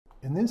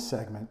In this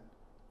segment,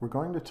 we're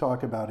going to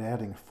talk about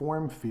adding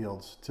form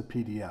fields to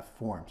PDF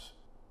forms.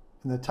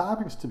 In the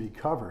topics to be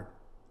covered,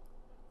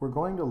 we're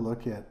going to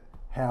look at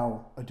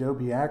how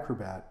Adobe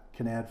Acrobat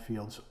can add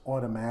fields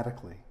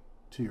automatically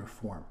to your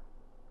form.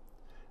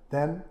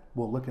 Then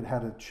we'll look at how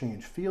to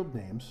change field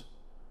names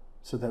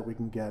so that we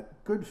can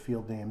get good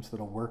field names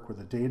that'll work with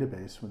a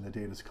database when the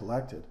data is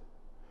collected.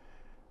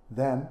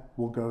 Then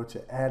we'll go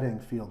to adding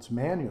fields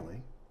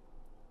manually.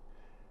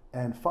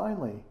 And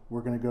finally,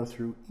 we're going to go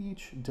through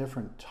each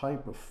different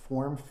type of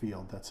form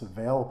field that's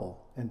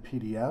available in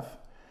PDF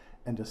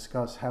and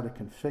discuss how to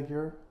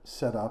configure,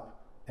 set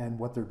up, and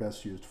what they're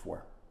best used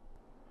for.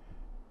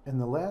 In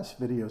the last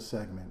video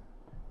segment,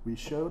 we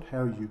showed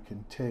how you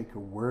can take a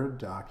Word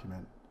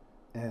document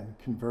and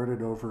convert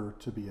it over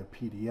to be a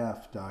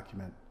PDF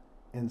document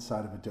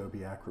inside of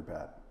Adobe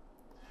Acrobat.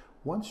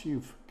 Once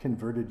you've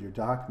converted your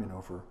document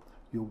over,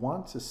 you'll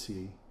want to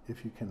see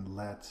if you can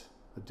let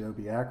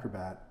Adobe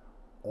Acrobat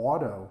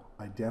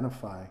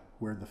auto-identify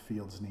where the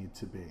fields need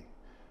to be.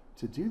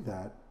 To do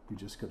that, you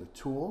just go to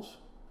Tools,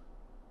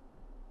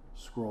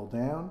 scroll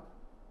down,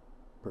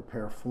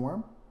 Prepare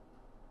Form,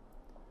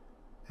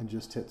 and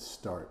just hit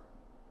Start.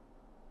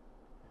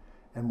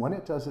 And when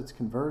it does its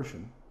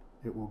conversion,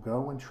 it will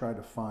go and try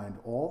to find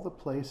all the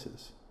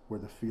places where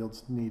the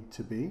fields need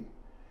to be,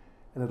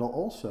 and it'll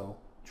also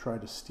try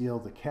to steal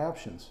the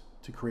captions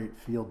to create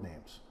field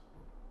names.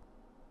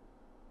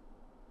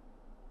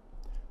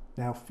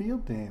 Now,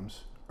 field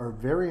names are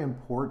very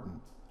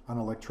important on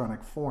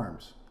electronic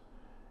forms,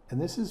 and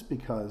this is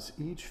because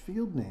each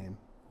field name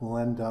will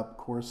end up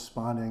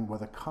corresponding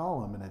with a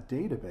column in a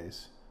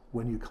database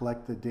when you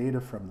collect the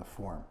data from the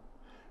form.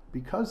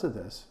 Because of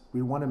this,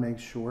 we want to make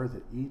sure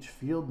that each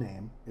field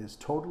name is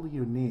totally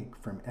unique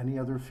from any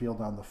other field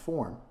on the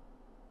form,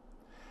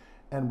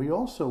 and we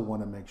also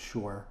want to make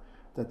sure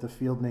that the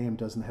field name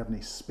doesn't have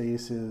any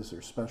spaces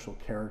or special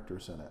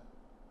characters in it.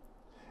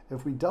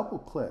 If we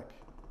double-click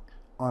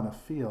on a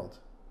field,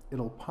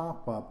 it'll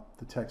pop up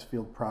the text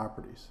field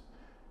properties.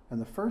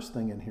 And the first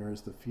thing in here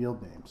is the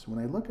field names. When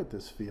I look at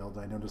this field,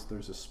 I notice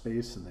there's a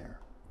space in there.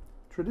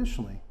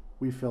 Traditionally,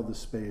 we fill the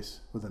space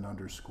with an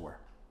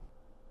underscore.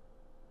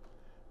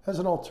 As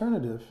an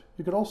alternative,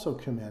 you could also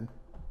come in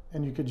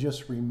and you could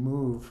just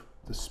remove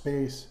the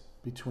space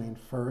between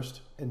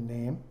first and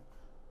name.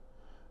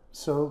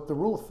 So the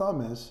rule of thumb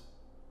is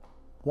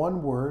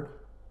one word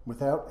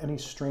without any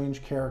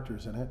strange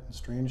characters in it, and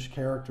strange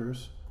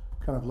characters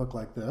kind of look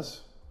like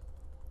this.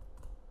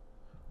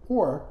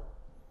 Or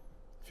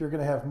if you're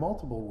going to have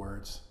multiple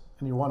words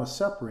and you want a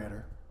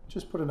separator,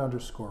 just put an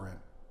underscore in.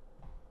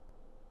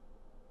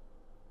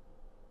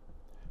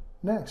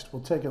 Next,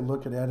 we'll take a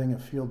look at adding a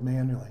field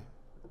manually.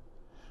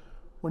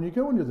 When you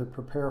go into the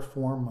Prepare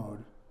Form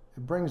mode,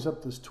 it brings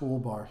up this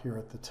toolbar here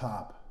at the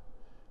top.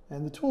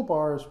 And the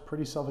toolbar is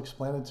pretty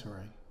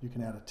self-explanatory. You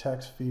can add a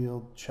text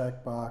field,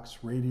 checkbox,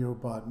 radio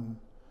button,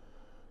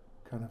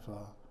 kind of a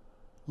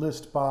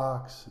list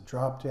box, a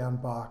drop-down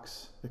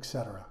box,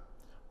 etc.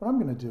 What I'm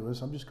going to do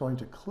is I'm just going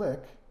to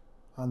click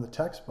on the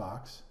text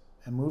box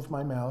and move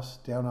my mouse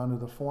down onto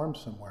the form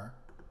somewhere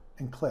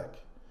and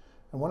click.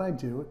 And when I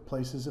do, it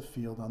places a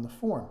field on the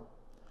form.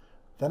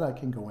 Then I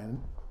can go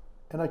in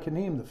and I can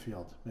name the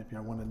field. Maybe I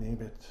want to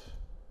name it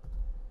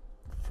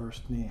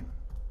first name.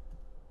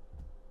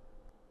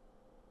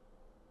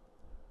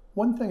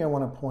 One thing I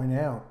want to point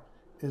out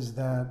is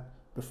that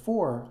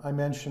before I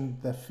mentioned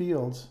that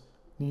fields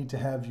need to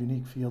have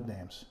unique field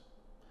names,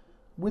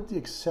 with the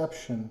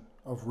exception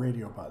of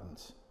radio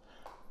buttons.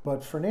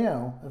 But for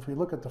now, if we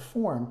look at the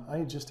form,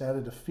 I just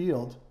added a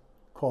field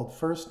called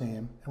first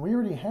name, and we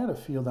already had a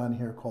field on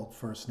here called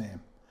first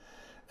name.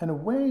 And a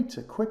way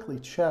to quickly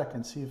check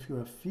and see if you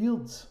have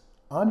fields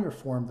on your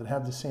form that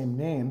have the same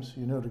names,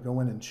 you know, to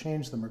go in and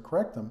change them or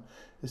correct them,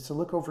 is to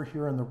look over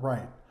here on the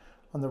right.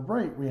 On the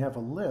right, we have a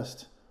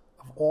list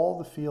of all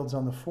the fields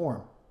on the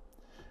form.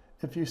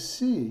 If you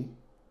see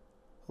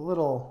a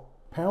little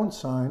pound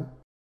sign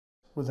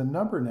with a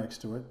number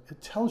next to it,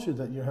 it tells you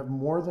that you have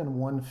more than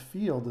one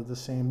field of the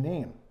same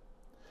name.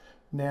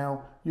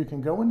 Now, you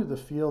can go into the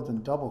field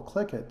and double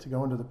click it to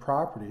go into the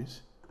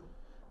properties,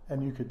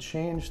 and you could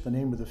change the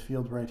name of the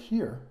field right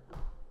here.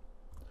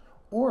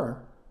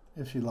 Or,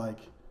 if you like,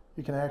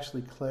 you can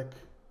actually click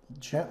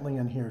gently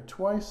in here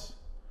twice,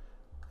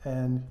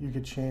 and you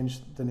could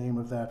change the name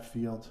of that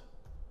field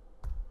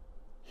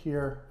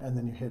here, and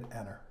then you hit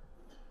enter.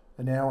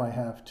 And now I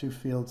have two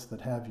fields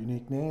that have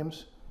unique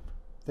names,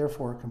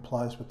 therefore it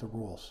complies with the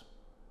rules.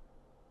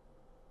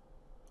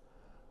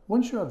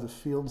 Once you have the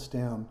fields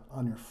down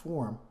on your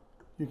form,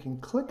 you can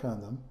click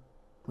on them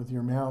with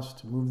your mouse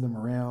to move them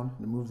around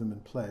and move them in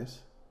place.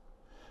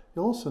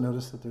 You'll also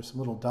notice that there's some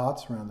little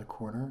dots around the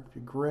corner. If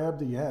you grab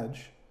the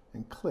edge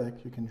and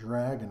click, you can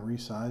drag and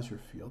resize your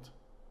field.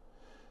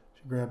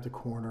 If you grab the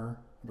corner,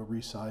 it'll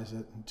resize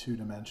it in 2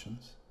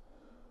 dimensions.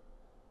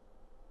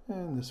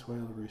 And this way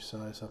it'll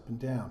resize up and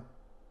down.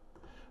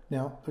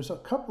 Now, there's a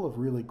couple of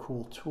really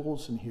cool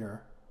tools in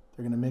here.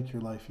 They're going to make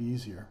your life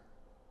easier.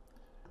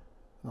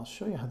 And I'll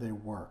show you how they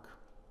work.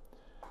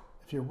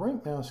 if you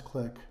right mouse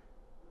click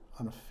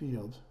on a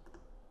field,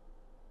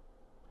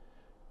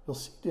 you'll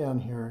see down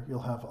here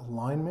you'll have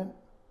alignment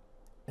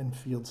and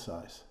field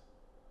size.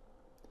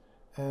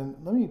 And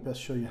let me best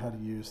show you how to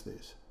use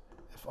these.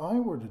 If I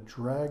were to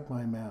drag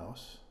my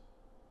mouse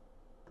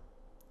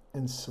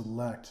and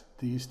select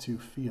these two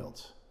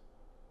fields,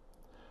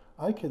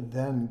 I could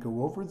then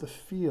go over the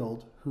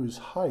field whose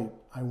height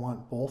I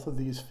want both of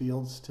these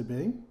fields to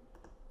be,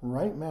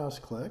 right mouse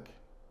click,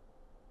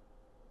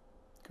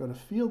 go to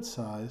field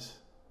size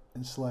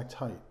and select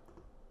height.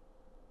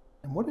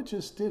 And what it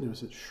just did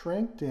was it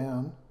shrank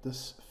down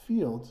this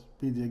field to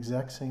be the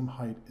exact same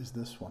height as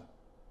this one.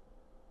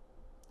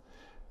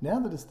 Now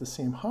that it's the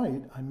same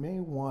height, I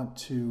may want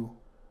to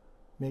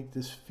make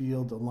this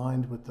field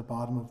aligned with the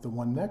bottom of the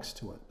one next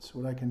to it. So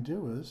what I can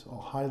do is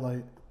I'll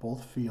highlight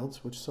both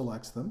fields, which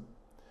selects them.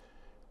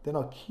 Then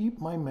I'll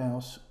keep my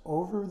mouse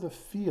over the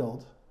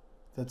field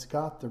that's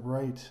got the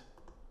right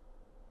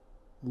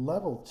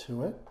level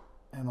to it,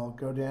 and I'll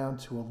go down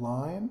to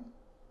align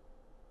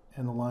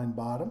and align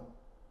bottom.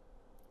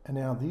 And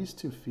now these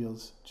two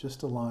fields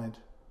just aligned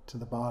to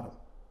the bottom.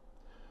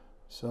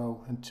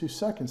 So in 2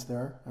 seconds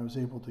there, I was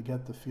able to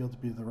get the field to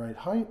be the right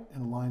height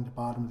and align the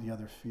bottom of the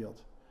other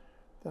field.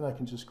 Then I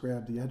can just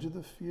grab the edge of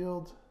the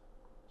field,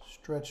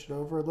 stretch it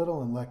over a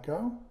little and let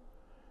go.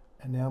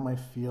 And now my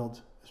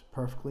field is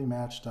perfectly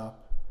matched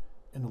up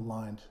and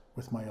aligned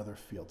with my other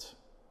fields.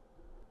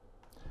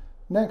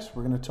 Next,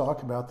 we're going to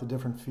talk about the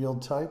different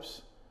field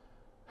types,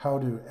 how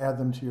to add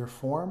them to your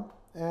form,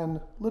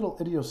 and little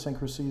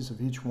idiosyncrasies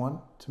of each one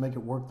to make it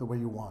work the way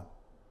you want.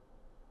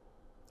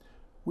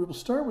 We will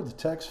start with the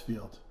text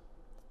field.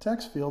 The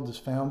text field is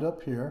found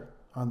up here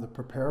on the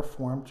Prepare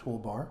Form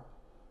toolbar.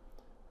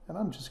 And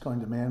I'm just going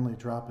to manually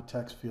drop a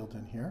text field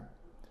in here.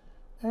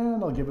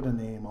 And I'll give it a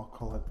name. I'll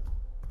call it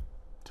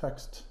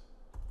Text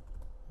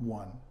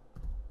 1.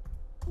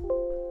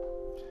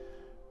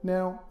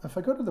 Now, if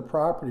I go to the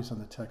properties on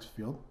the text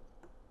field,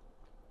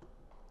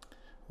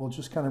 we'll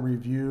just kind of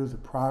review the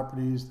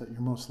properties that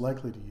you're most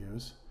likely to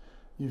use.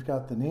 You've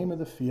got the name of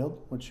the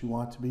field, which you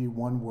want to be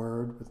one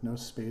word with no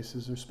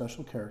spaces or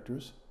special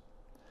characters.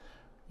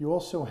 You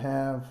also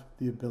have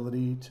the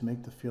ability to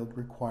make the field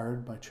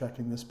required by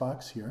checking this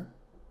box here.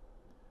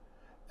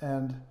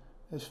 And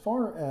as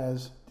far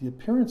as the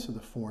appearance of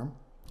the form,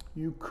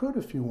 you could,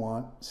 if you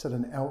want, set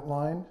an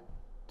outline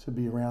to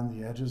be around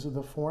the edges of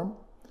the form.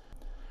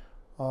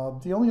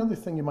 The only other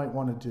thing you might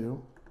want to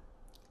do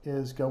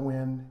is go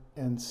in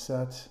and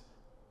set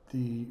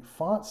the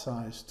font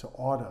size to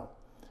auto.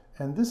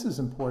 And this is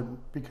important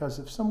because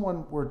if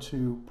someone were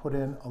to put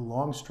in a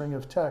long string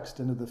of text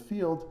into the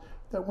field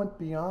that went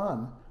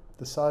beyond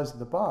the size of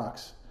the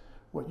box,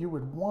 what you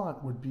would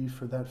want would be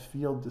for that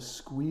field to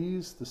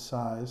squeeze the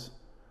size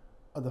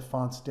of the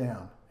fonts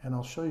down. And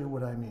I'll show you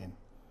what I mean.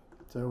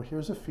 So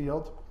here's a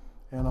field,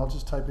 and I'll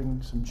just type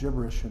in some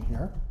gibberish in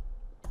here.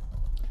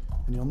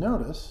 And you'll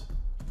notice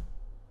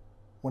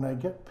when I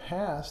get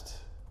past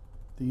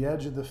the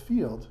edge of the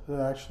field, it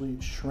actually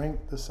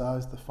shrink the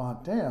size of the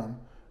font down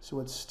so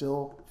it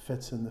still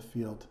fits in the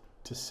field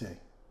to see.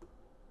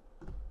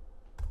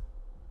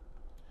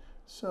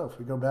 So if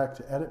we go back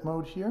to edit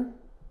mode here,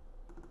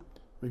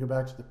 we go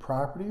back to the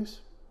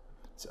properties.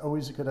 It's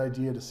always a good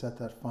idea to set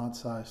that font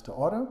size to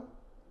auto.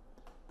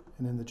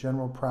 And in the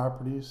general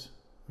properties,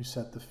 we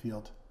set the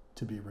field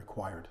to be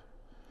required.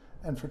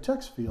 And for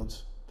text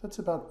fields, that's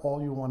about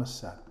all you want to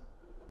set.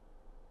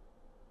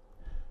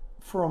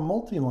 For a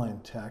multi-line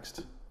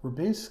text, we're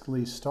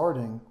basically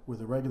starting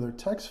with a regular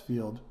text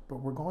field, but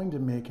we're going to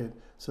make it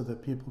so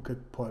that people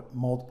could put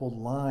multiple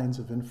lines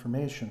of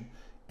information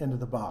into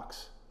the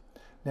box.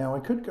 Now I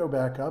could go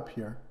back up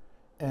here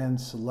and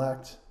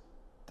select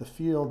the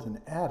field and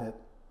add it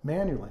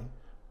manually,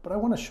 but I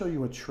want to show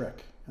you a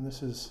trick, and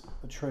this is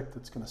a trick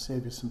that's going to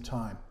save you some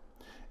time.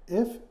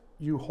 If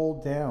you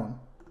hold down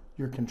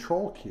your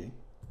control key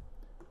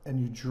and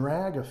you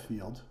drag a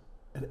field,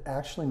 it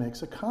actually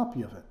makes a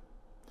copy of it.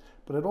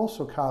 But it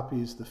also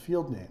copies the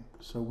field name.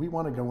 So we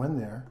want to go in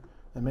there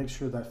and make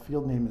sure that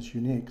field name is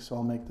unique. So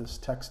I'll make this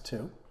text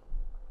 2.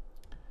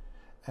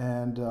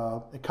 And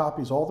it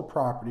copies all the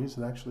properties.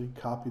 It actually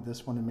copied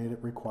this one and made it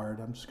required.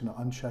 I'm just going to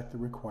uncheck the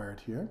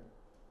required here.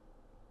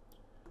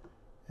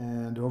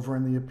 And over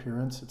in the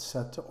appearance, it's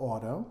set to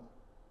auto.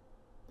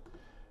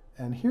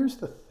 And here's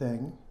the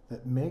thing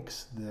that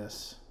makes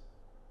this.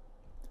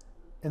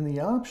 In the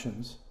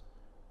options,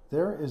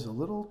 there is a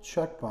little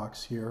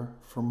checkbox here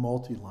for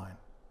multi-line.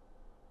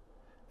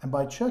 And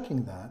by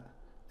checking that,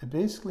 it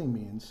basically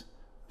means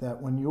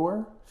that when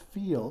your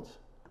field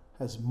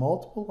has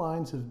multiple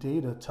lines of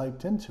data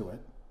typed into it,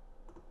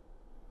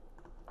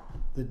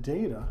 the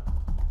data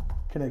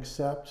can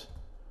accept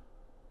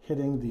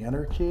hitting the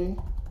enter key,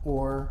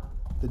 or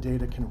the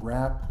data can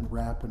wrap and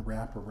wrap and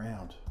wrap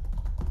around.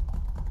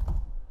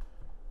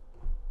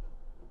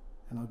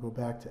 And I'll go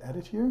back to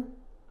edit here.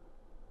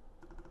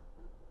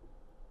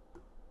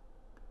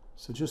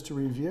 So just to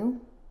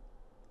review,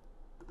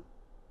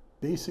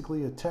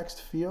 basically a text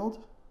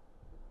field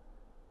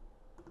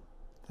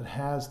that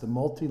has the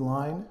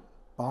multi-line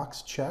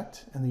box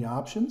checked in the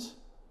options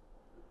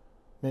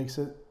makes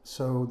it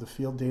so the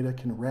field data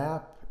can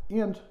wrap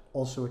and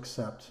also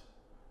accept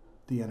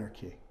the enter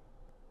key.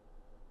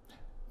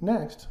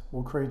 Next,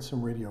 we'll create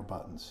some radio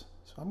buttons.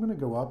 So I'm going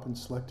to go up and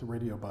select a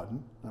radio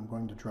button. I'm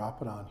going to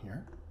drop it on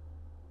here.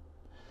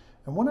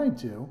 And when I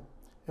do,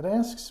 it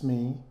asks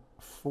me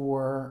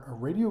for a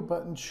radio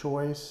button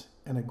choice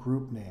and a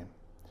group name.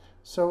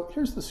 So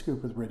here's the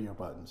scoop with radio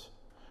buttons.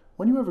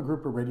 When you have a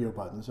group of radio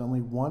buttons,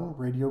 only one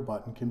radio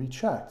button can be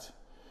checked.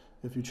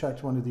 If you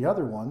checked one of the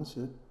other ones,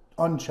 it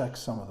unchecks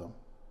some of them.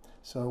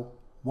 So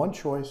one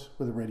choice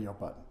with a radio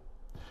button.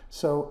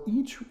 So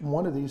each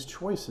one of these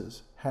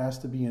choices has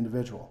to be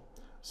individual.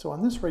 So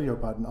on this radio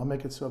button, I'll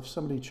make it so if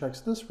somebody checks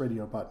this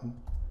radio button,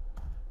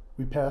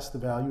 we pass the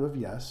value of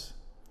yes,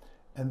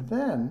 and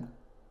then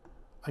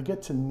I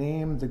get to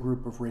name the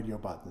group of radio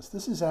buttons.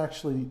 This is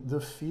actually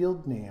the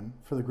field name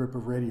for the group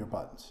of radio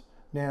buttons.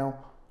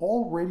 Now,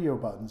 all radio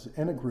buttons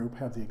in a group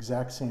have the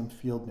exact same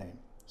field name.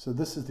 So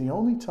this is the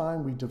only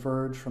time we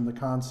diverge from the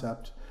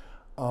concept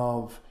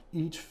of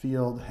each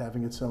field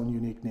having its own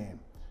unique name.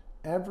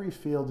 Every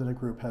field in a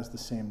group has the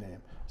same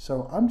name.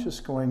 So I'm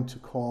just going to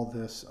call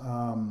this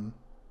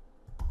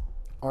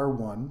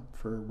R1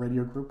 for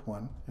radio group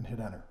 1 and hit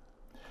enter.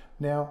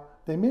 Now,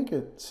 they make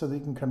it so that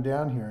you can come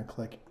down here and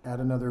click add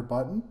another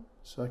button.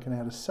 So I can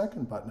add a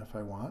second button if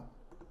I want.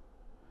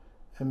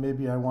 And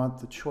maybe I want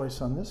the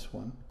choice on this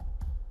one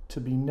to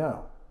be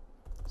no.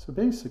 So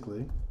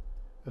basically,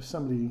 if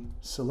somebody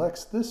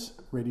selects this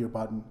radio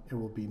button, it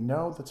will be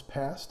no that's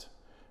passed.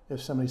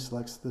 If somebody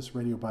selects this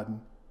radio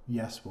button,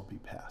 yes will be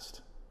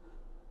passed.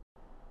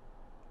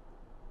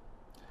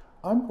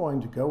 I'm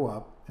going to go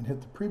up and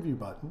hit the preview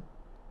button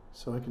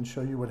so I can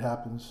show you what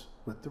happens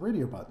with the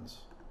radio buttons.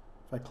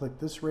 If I click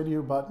this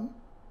radio button,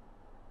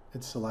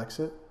 it selects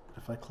it.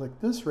 If I click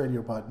this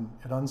radio button,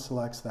 it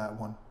unselects that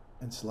one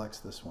and selects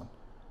this one.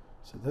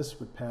 So this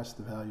would pass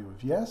the value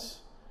of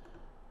yes,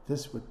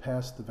 this would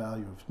pass the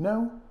value of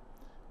no,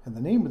 and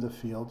the name of the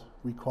field,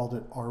 we called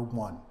it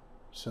R1.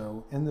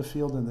 So in the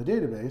field in the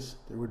database,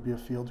 there would be a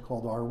field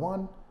called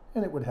R1,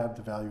 and it would have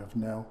the value of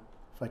no.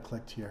 If I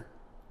clicked here,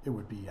 it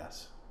would be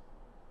yes.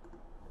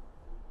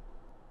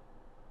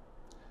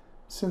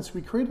 Since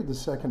we created the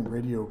second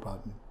radio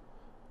button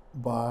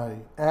by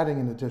adding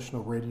an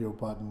additional radio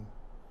button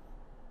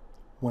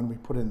when we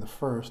put in the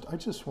first, I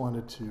just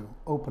wanted to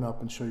open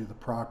up and show you the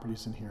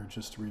properties in here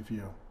just to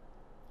review.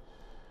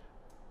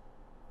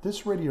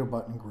 This radio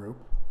button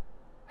group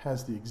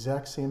has the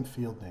exact same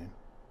field name.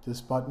 This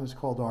button is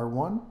called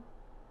R1,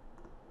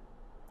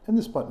 and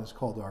this button is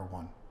called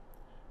R1.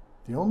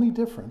 The only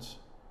difference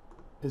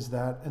is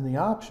that in the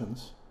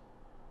options,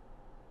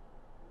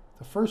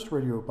 the first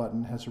radio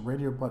button has a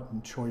radio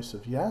button choice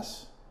of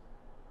yes,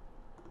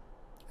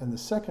 and the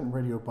second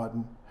radio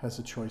button has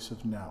a choice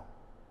of no.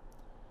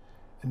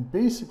 And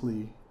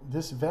basically,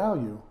 this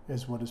value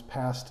is what is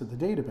passed to the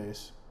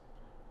database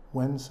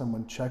when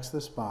someone checks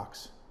this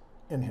box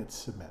and hits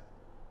submit.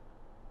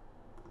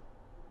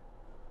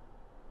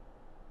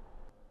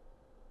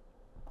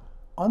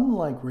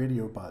 Unlike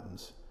radio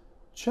buttons,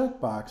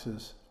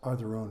 checkboxes are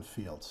their own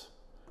fields.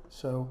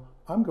 So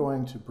I'm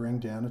going to bring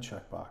down a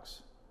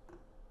checkbox.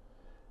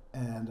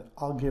 And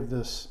I'll give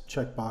this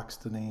checkbox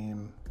the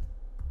name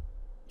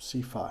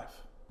C5.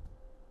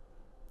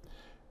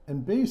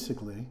 And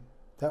basically,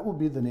 that will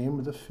be the name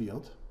of the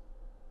field.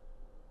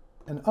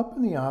 And up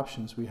in the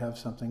options, we have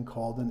something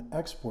called an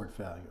export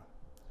value.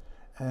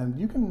 And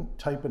you can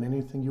type in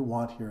anything you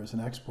want here as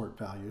an export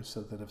value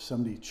so that if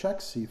somebody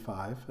checks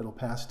C5, it'll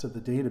pass to the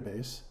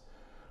database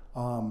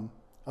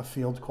a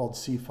field called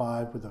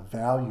C5 with a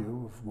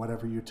value of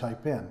whatever you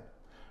type in.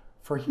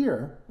 For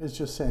here, it's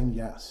just saying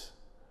yes.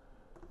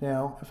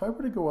 Now, if I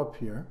were to go up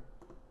here,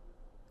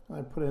 and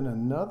I put in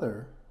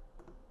another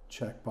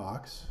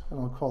checkbox, and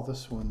I'll call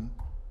this one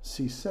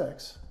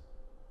C6,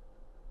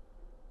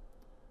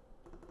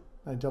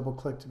 I double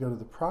click to go to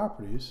the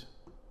properties.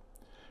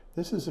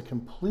 This is a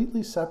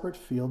completely separate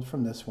field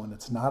from this one.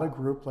 It's not a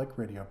group like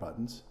radio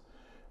buttons.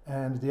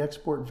 And the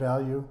export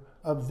value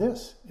of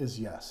this is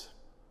yes.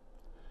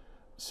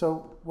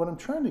 So what I'm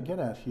trying to get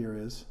at here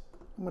is,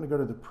 I'm going to go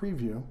to the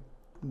preview.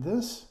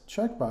 This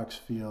checkbox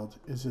field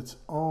is its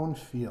own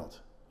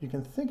field. You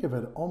can think of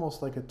it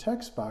almost like a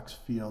text box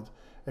field,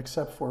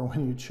 except for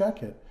when you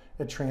check it,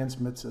 it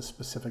transmits a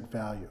specific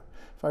value.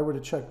 If I were to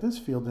check this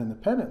field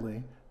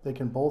independently, they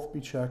can both be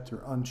checked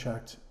or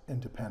unchecked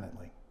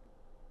independently.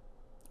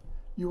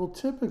 You will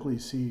typically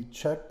see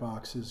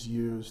checkboxes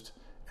used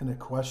in a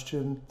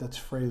question that's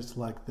phrased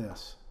like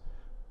this: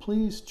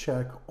 please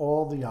check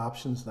all the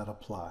options that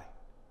apply.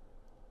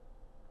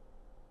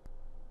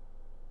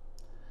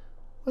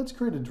 Let's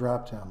create a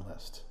drop-down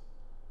list.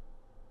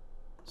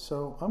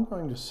 So I'm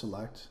going to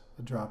select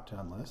a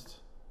drop-down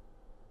list,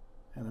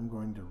 and I'm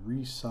going to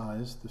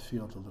resize the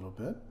field a little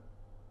bit.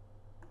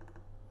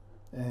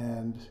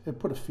 And it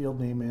put a field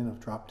name in of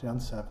drop-down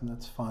 7.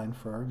 That's fine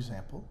for our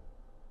example.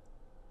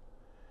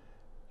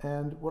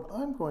 And what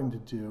I'm going to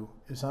do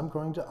is I'm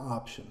going to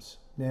options.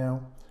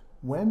 Now,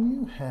 when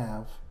you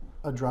have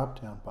a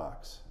drop-down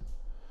box.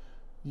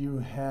 You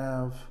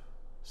have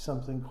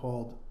something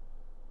called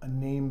a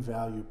name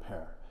value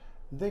pair.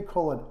 They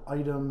call it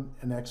item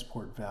and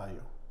export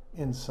value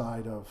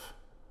inside of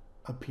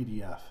a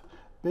PDF.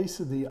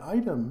 Basically, the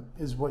item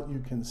is what you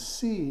can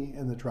see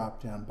in the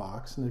drop-down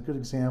box, and a good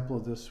example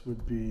of this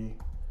would be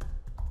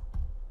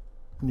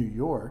New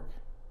York,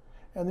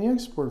 and the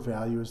export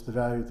value is the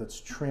value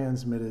that's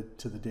transmitted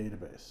to the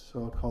database.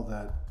 So I'll call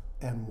that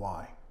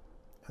NY,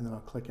 and then I'll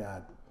click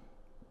Add.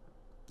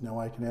 Now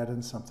I can add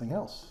in something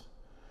else.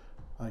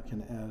 I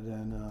can add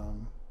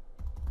in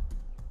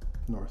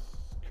North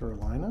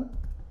Carolina.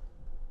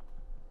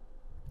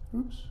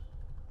 Oops,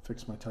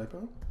 fix my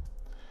typo.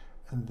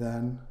 And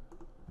then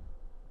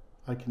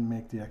I can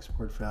make the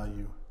export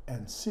value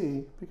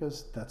NC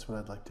because that's what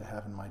I'd like to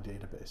have in my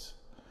database.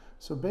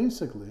 So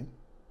basically,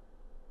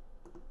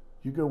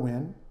 you go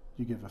in,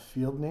 you give a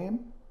field name,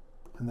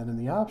 and then in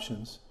the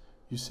options,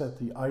 you set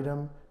the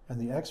item and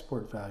the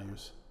export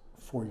values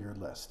for your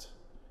list.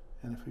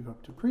 And if we go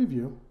up to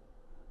preview,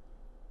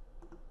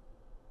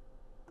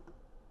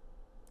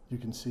 you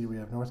can see we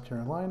have North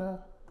Carolina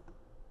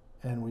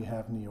and we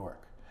have New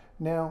York.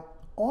 Now,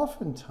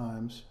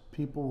 oftentimes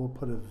people will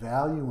put a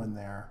value in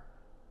there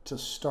to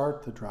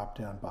start the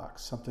drop-down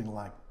box, something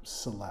like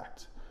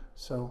select.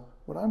 So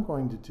what I'm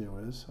going to do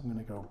is I'm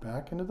going to go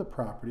back into the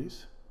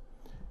properties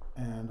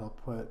and I'll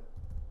put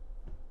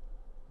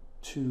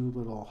two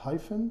little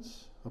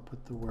hyphens. I'll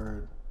put the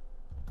word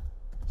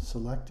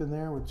select in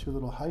there with two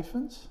little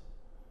hyphens.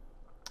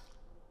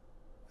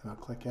 And I'll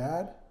click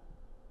add.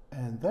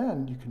 And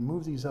then you can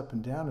move these up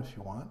and down if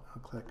you want.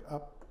 I'll click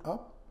up,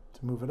 up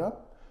to move it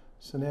up.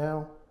 So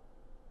now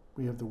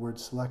we have the word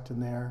select in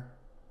there.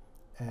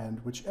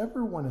 And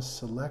whichever one is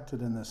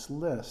selected in this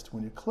list,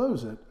 when you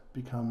close it,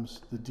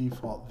 becomes the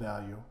default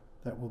value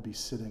that will be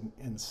sitting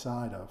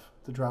inside of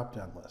the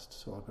drop-down list.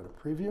 So I'll go to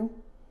preview.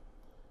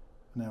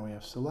 Now we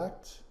have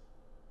select,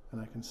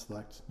 and I can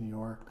select New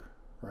York,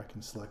 or I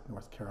can select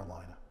North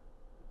Carolina.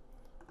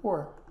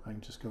 Or I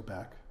can just go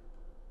back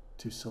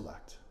to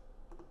select.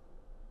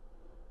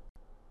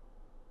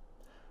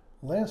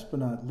 Last but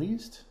not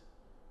least,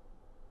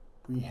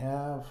 we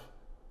have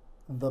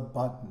the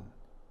button.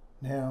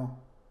 Now,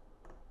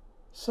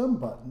 some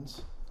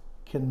buttons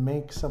can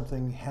make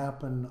something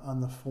happen on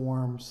the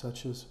form,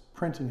 such as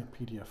printing a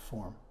PDF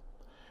form.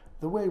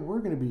 The way we're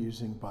going to be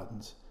using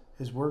buttons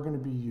is we're going to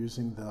be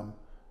using them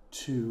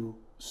to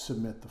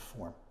submit the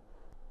form.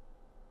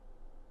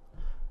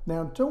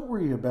 Now, don't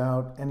worry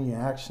about any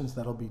actions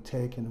that'll be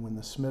taken when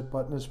the submit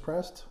button is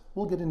pressed.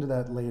 We'll get into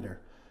that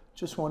later.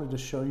 Just wanted to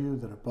show you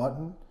that a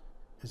button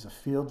is a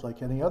field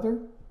like any other,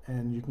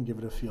 and you can give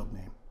it a field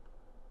name.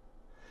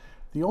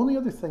 The only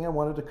other thing I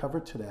wanted to cover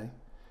today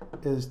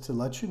is to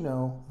let you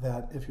know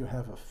that if you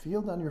have a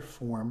field on your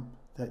form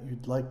that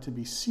you'd like to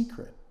be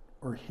secret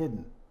or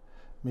hidden,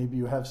 maybe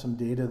you have some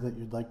data that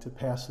you'd like to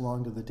pass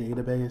along to the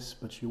database,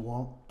 but you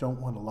don't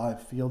want a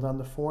live field on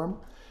the form,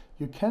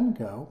 you can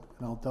go,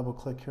 and I'll double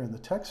click here in the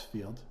text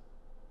field,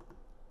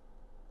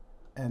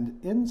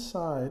 and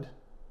inside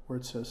where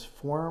it says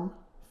form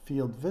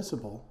field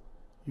visible,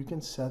 you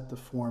can set the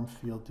form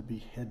field to be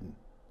hidden.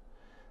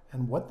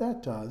 And what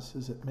that does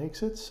is it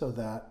makes it so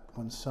that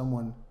when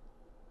someone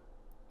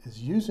is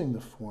using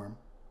the form,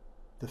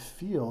 the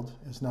field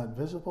is not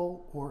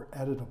visible or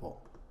editable.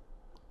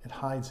 It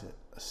hides it,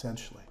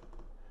 essentially.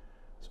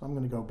 So I'm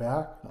going to go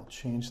back, and I'll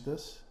change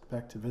this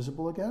back to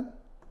visible again.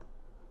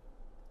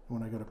 And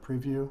when I go to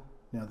preview,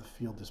 now the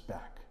field is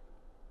back.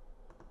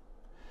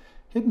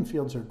 Hidden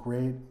fields are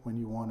great when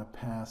you want to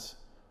pass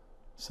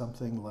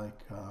something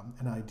like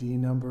an ID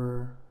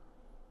number,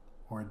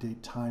 or a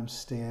date time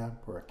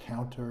stamp, or a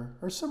counter,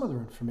 or some other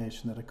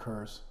information that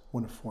occurs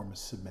when a form is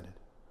submitted.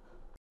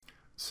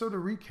 So to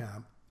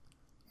recap,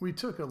 we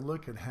took a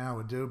look at how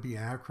Adobe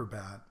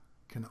Acrobat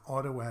can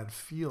auto-add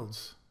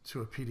fields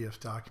to a PDF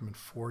document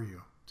for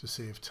you to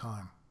save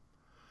time.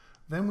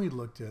 Then we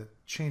looked at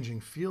changing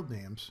field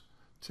names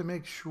to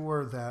make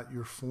sure that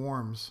your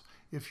forms,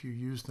 if you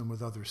use them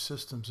with other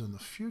systems in the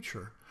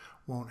future,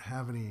 won't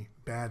have any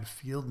bad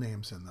field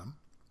names in them.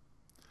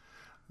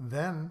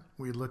 Then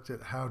we looked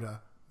at how to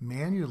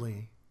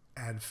manually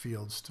add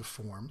fields to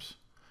forms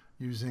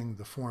using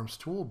the Forms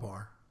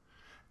toolbar.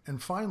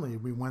 And finally,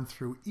 we went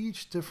through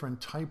each different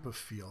type of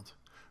field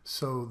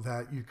so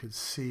that you could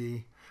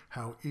see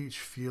how each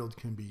field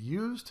can be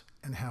used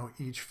and how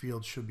each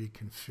field should be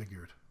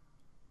configured.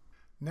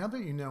 Now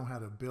that you know how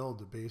to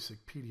build a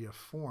basic PDF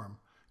form,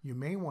 you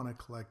may want to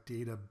collect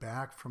data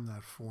back from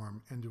that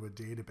form into a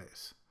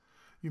database.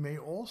 You may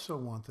also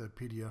want that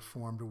PDF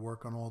form to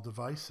work on all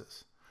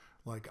devices,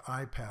 like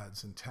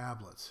iPads and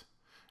tablets.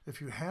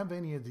 If you have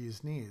any of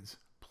these needs,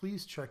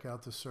 please check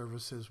out the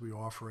services we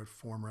offer at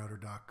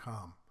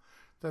formrouter.com.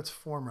 That's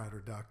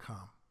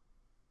formrouter.com.